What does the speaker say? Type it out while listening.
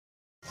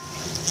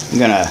I'm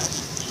gonna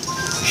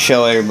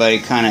show everybody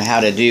kind of how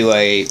to do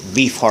a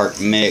beef heart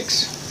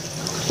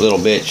mix a little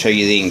bit, show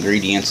you the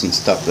ingredients and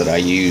stuff that I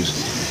use.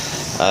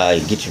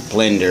 Get your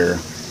blender,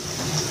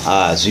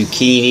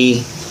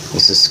 zucchini,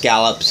 this is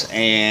scallops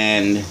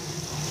and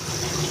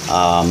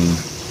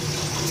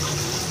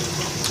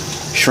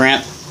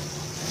shrimp,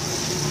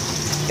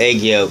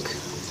 egg yolk,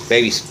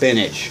 baby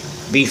spinach,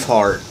 beef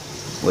heart,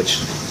 which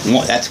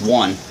that's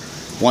one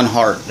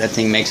heart. That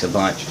thing makes a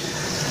bunch.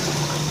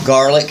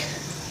 Garlic,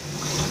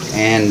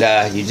 and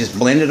you just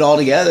blend it all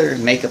together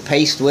and make a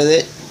paste with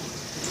it.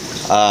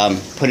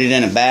 Put it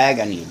in a bag.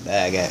 I need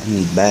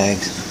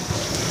bags.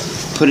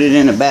 Put it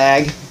in a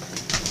bag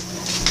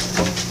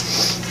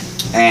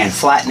and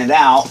flatten it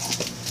out,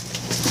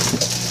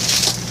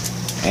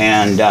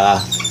 and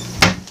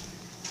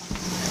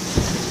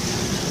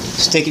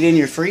stick it in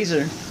your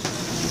freezer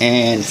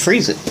and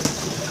freeze it,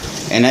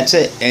 and that's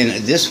it. And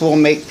this will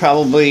make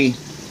probably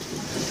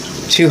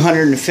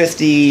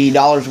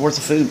 $250 worth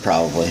of food,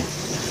 probably.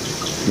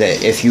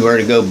 That if you were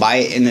to go buy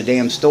it in the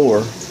damn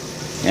store,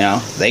 you know,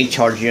 they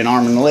charge you an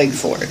arm and a leg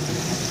for it.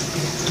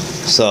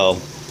 So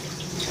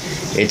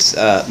it's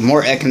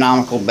more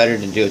economical, better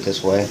to do it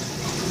this way.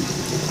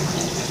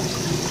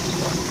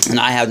 And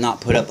I have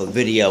not put up a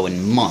video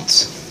in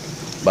months,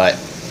 but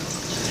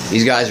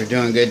these guys are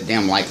doing good.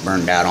 Damn light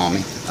burned out on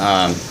me.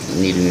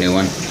 Need a new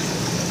one.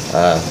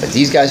 But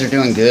these guys are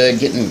doing good,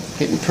 getting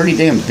pretty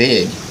damn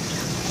big.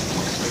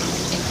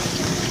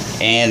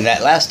 And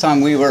that last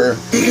time we were,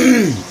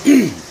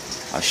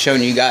 I was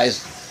showing you guys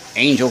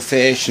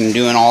angelfish and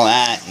doing all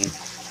that. And,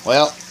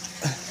 well,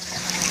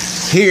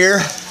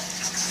 here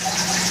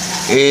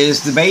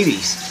is the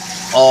babies,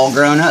 all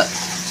grown up,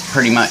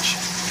 pretty much.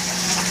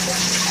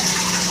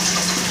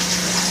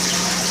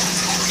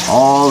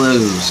 All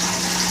those.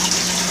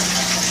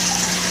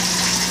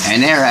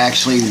 And they're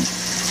actually,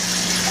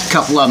 a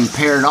couple of them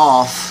paired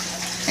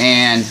off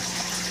and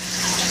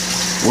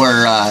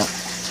were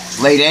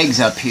laid eggs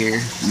up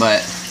here,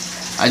 but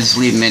I just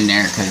leave them in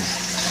there because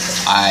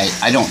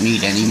I don't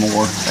need any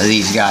more of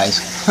these guys,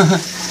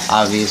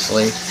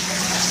 obviously.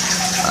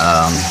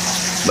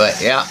 But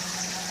yeah,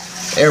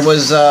 there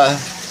was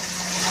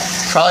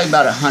probably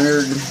about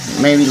 100,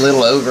 maybe a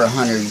little over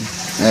 100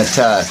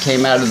 that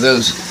came out of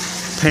those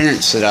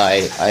parents that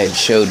I had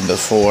showed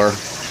before.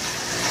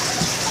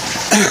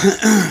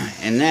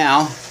 And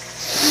now,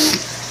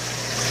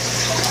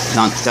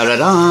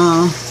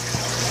 dun-da-da-da,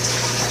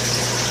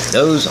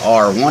 those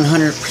are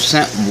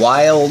 100%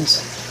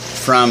 wilds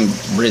from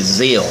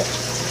Brazil.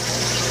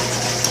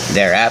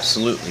 They're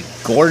absolutely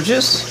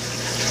gorgeous,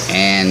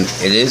 and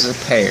it is a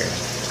pair.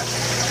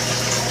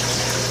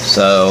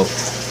 So,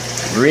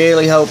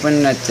 really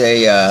hoping that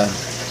they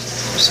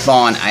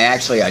spawn. I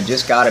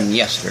just got them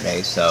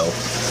yesterday, so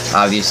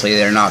obviously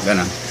they're not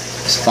gonna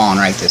spawn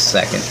right this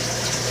second.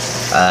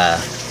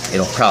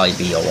 It'll probably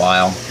be a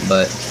while,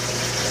 but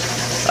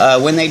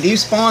when they do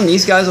spawn,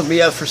 these guys will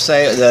be up for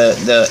sale.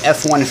 The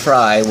F1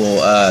 fry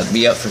will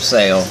be up for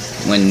sale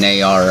when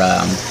they are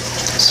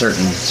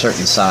certain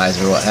size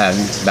or what have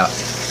you, about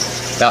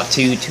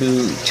 2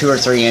 or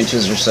 3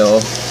 inches or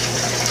so.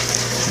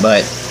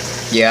 But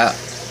yeah,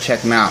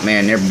 check them out,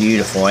 man. They're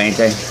beautiful, ain't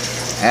they?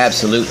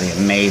 Absolutely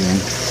amazing.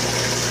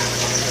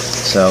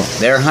 So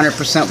they're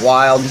 100%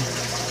 wild.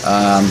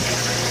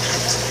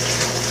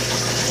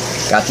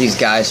 Got these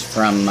guys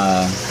from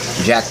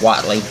Jack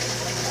Watley.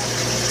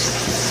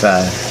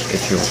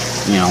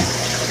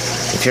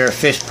 If you're a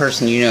fish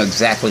person, you know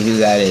exactly who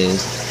that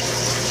is.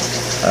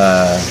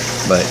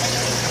 But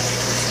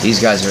these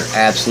guys are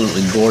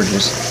absolutely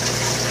gorgeous.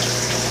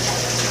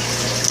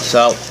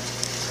 So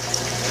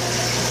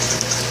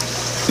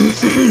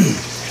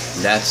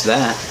that's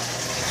that.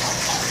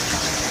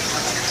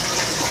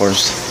 Of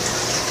course,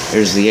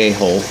 there's the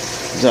a-hole.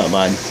 What's up,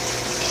 bud?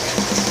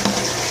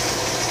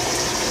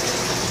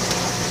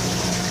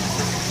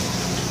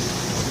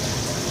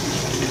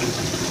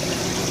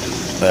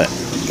 But,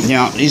 you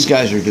know, these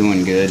guys are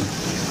doing good.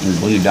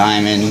 Blue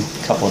Diamond,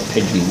 a couple of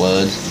Pigeon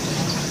Bloods.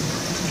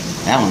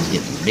 That one's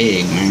getting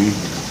big, man.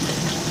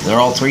 They're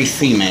all 3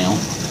 female.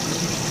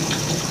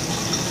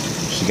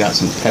 She got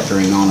some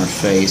peppering on her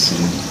face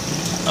and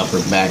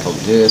upper back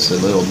just a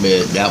little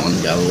bit. That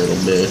one's got a little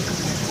bit.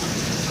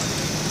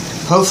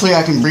 Hopefully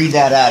I can breed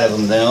that out of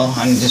them, though.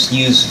 I can just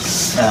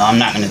use, I'm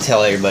not going to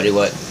tell everybody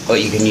what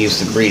you can use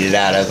to breed it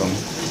out of them.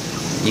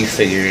 You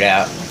figure it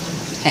out.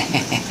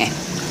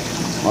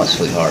 What,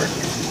 sweetheart?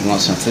 You want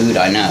some food?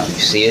 I know. You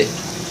see it?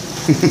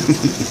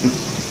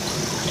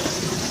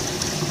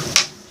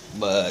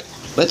 But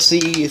let's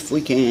see if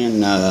we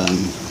can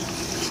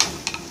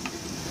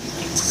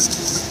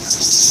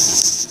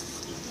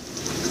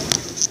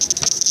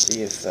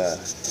see if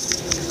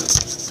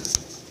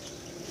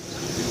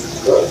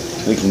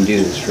we can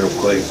do this real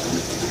quick.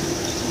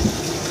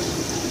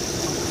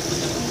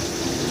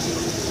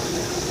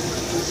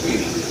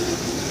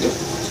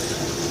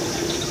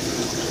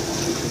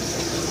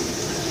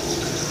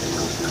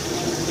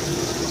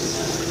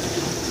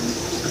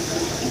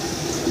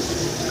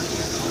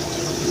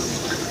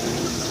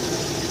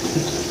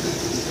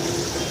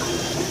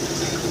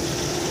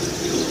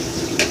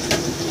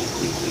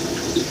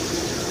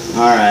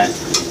 Alright.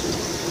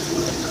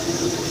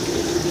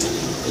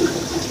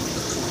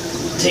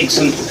 Take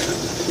some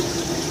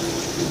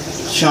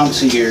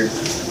chunks of your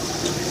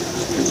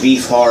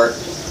beef heart,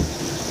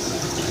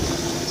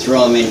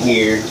 throw them in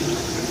here.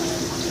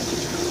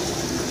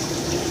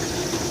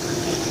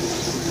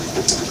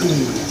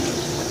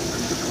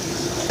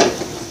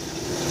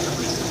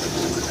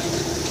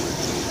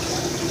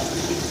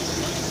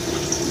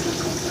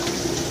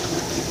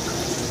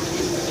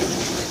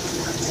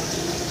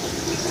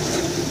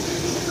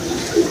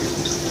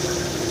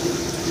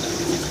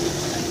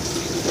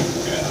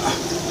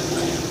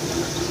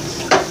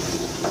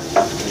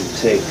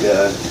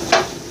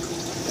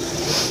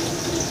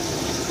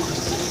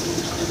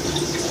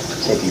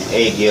 Take an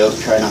egg yolk,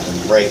 try not to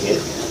break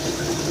it.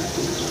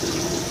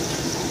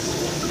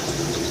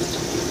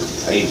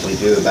 I usually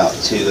do about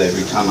 2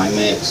 every time I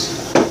mix.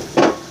 A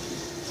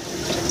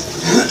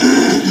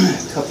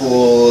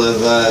couple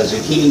of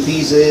zucchini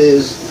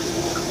pieces,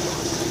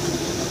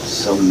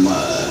 some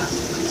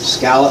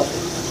scallop,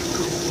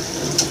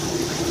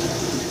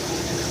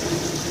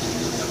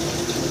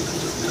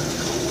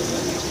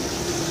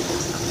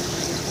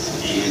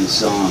 and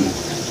some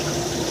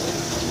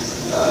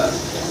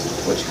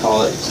what you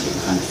call it, it's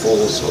getting kind of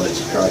full, so let's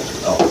try,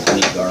 oh, I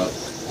need garlic.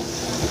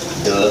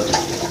 Duh.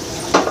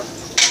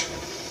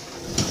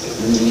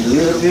 We need a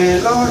little bit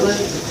of garlic.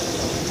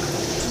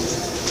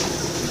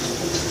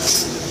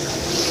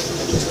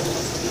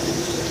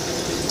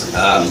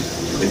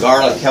 The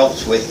garlic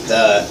helps with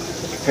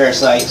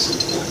parasites.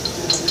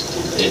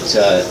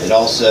 It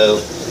also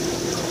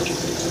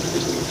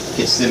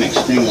gets them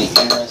extremely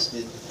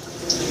interested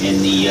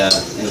in the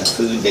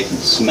food. They can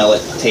smell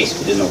it,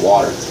 taste it in the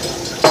water.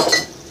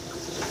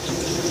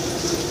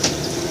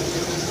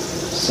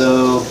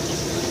 So,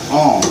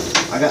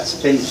 I got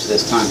spinach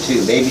this time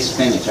too. Baby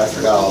spinach, I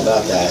forgot all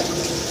about that.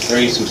 Throw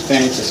you some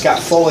spinach. It's got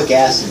folic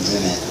acids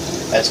in it.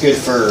 That's good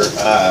for,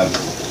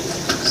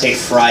 say,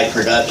 fry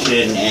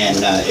production,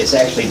 and it's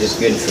actually just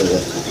good for the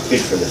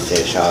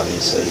fish.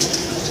 Obviously,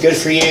 it's good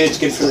for you. It's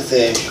good for the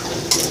fish.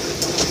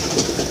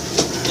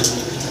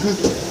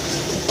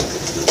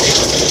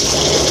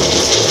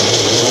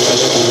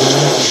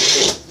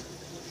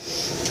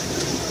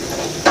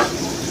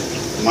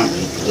 Might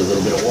need to put a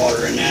little bit of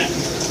water in that.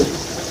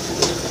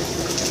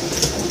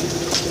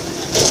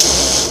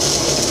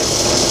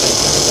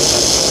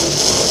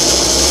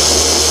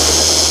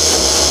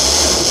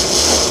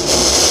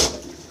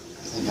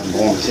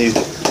 Too.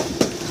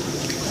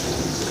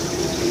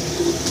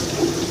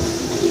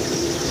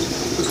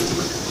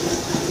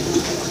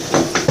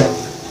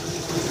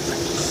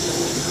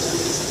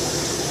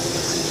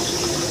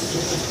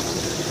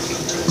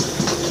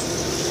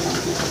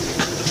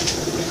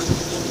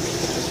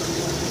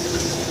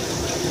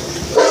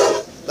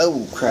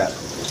 Oh crap.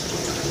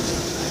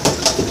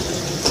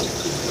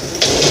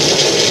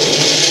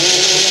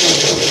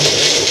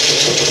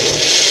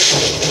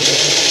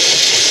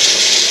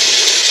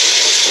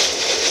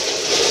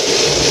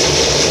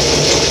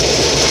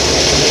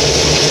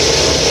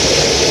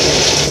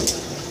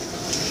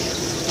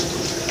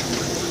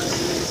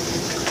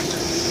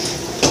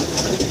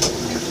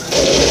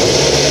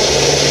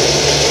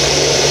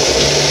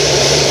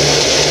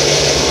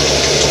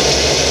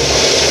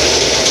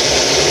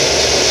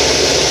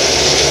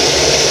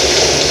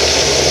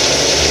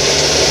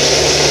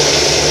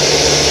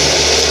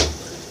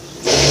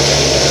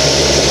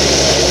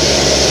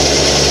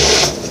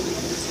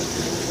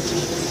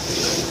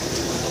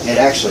 It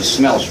actually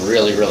smells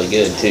really, really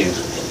good too.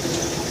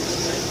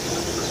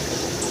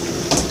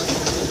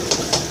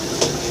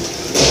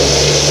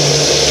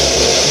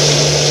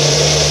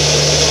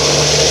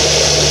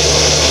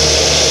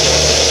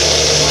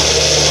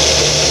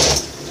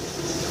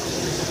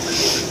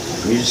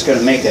 You're just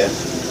gonna make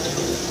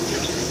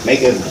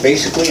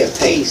basically a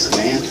paste,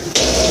 man.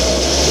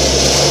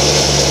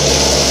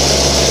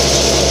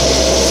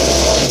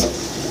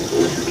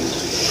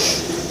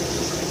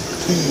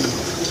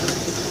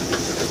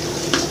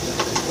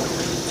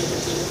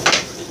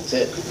 That's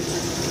it.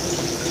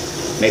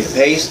 Make a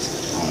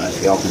paste. I don't know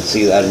if y'all can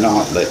see that or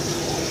not, but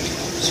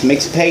just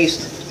mix a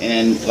paste.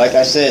 And like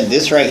I said,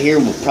 this right here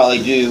will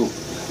probably do,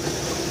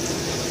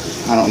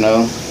 I don't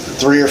know,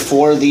 3 or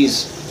 4 of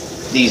these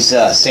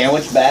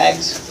sandwich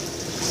bags.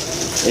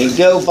 And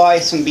go buy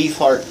some beef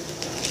heart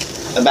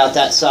about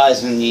that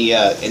size in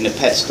the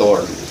pet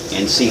store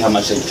and see how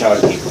much they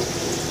charge you.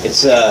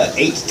 It's $8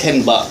 to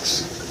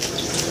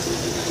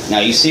 $10. Now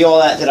you see all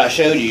that I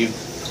showed you.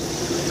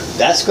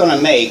 That's gonna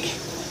make,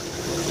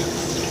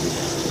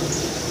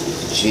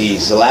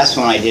 geez, the last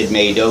one I did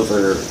made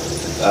over,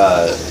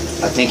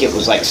 I think it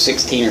was like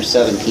 16 or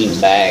 17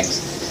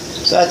 bags.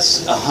 So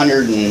that's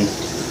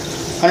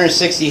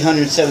 $160,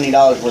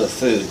 $170 worth of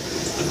food.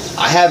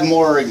 I have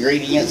more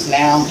ingredients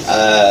now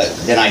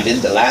than I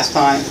did the last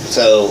time,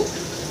 so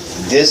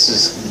this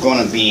is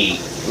going to be,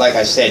 like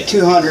I said,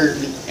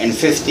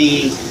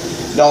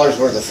 $250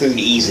 worth of food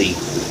easy.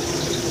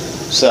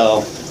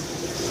 So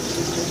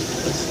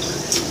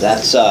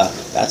that's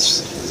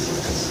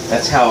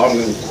how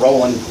I'm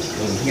rolling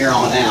from here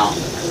on out.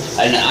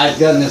 And I've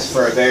done this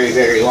for a very,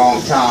 very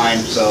long time,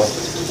 so.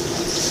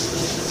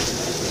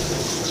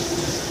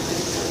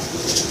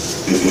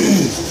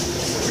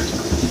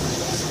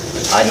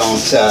 I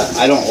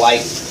don't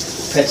like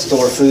pet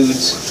store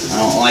foods. I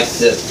don't like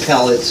the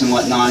pellets and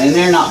whatnot, and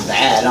they're not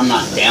bad. I'm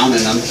not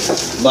downing them,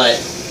 but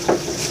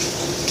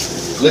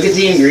look at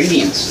the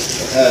ingredients.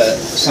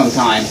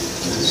 Sometimes,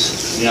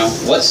 you know,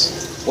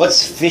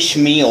 what's fish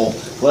meal?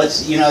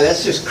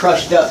 That's just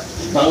crushed up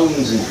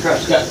bones and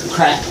crushed up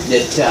crap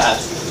that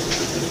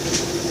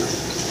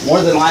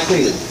more than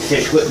likely the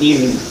fish wouldn't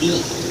even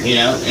eat, you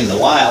know, in the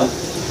wild.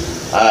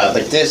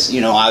 But this, you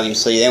know,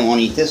 obviously they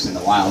won't eat this in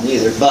the wild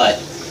either, but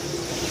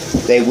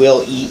they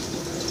will eat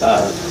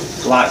a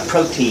lot of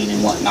protein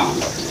and whatnot,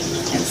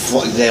 and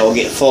they'll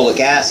get folic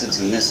acids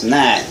and this and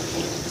that.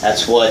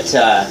 That's what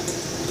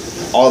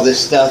all this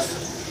stuff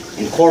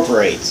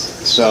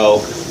incorporates.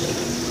 So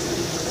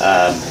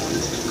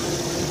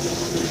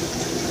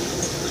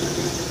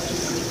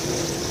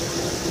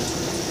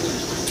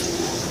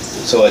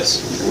so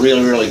it's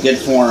really, really good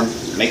for them.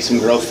 Makes them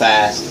grow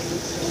fast.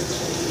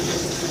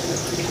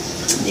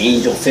 The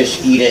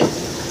angelfish eat it.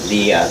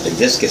 The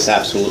discus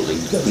absolutely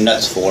go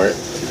nuts for it.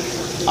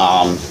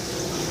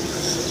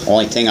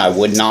 Only thing I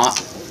would not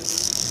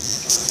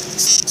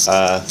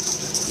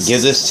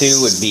give this to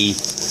would be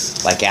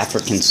like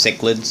African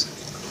cichlids.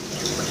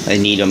 They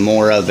need a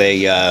more of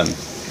a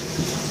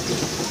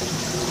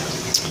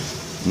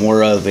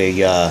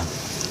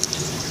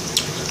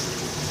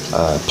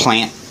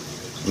plant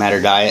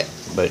matter diet,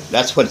 but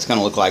that's what it's going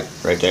to look like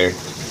right there.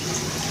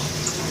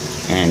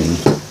 And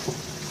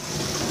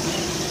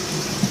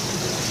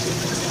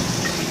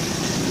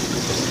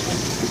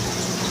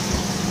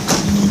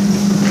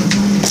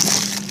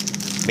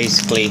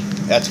basically,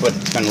 that's what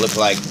it's going to look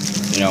like,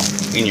 you know,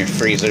 in your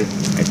freezer.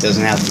 It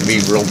doesn't have to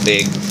be real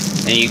big.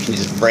 And you can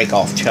just break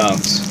off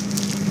chunks,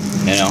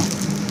 you know,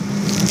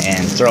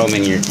 and throw them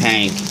in your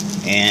tank,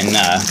 and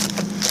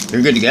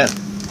you're good to go.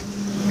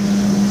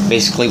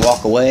 Basically,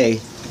 walk away,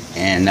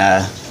 and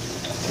the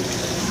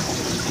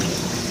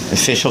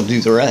fish will do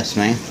the rest,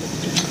 man.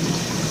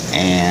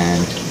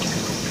 And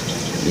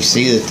you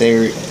see that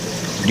they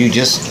do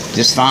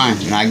just fine.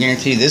 And I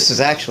guarantee you, this is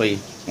actually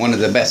one of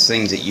the best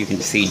things that you can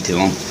feed to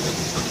them.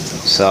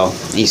 So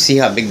you see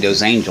how big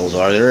those angels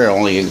are. They're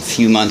only a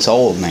few months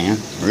old, man,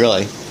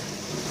 really.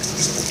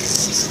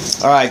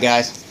 Alright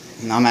guys,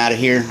 I'm out of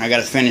here. I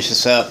gotta finish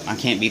this up. I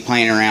can't be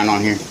playing around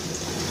on here.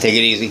 Take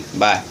it easy.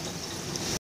 Bye.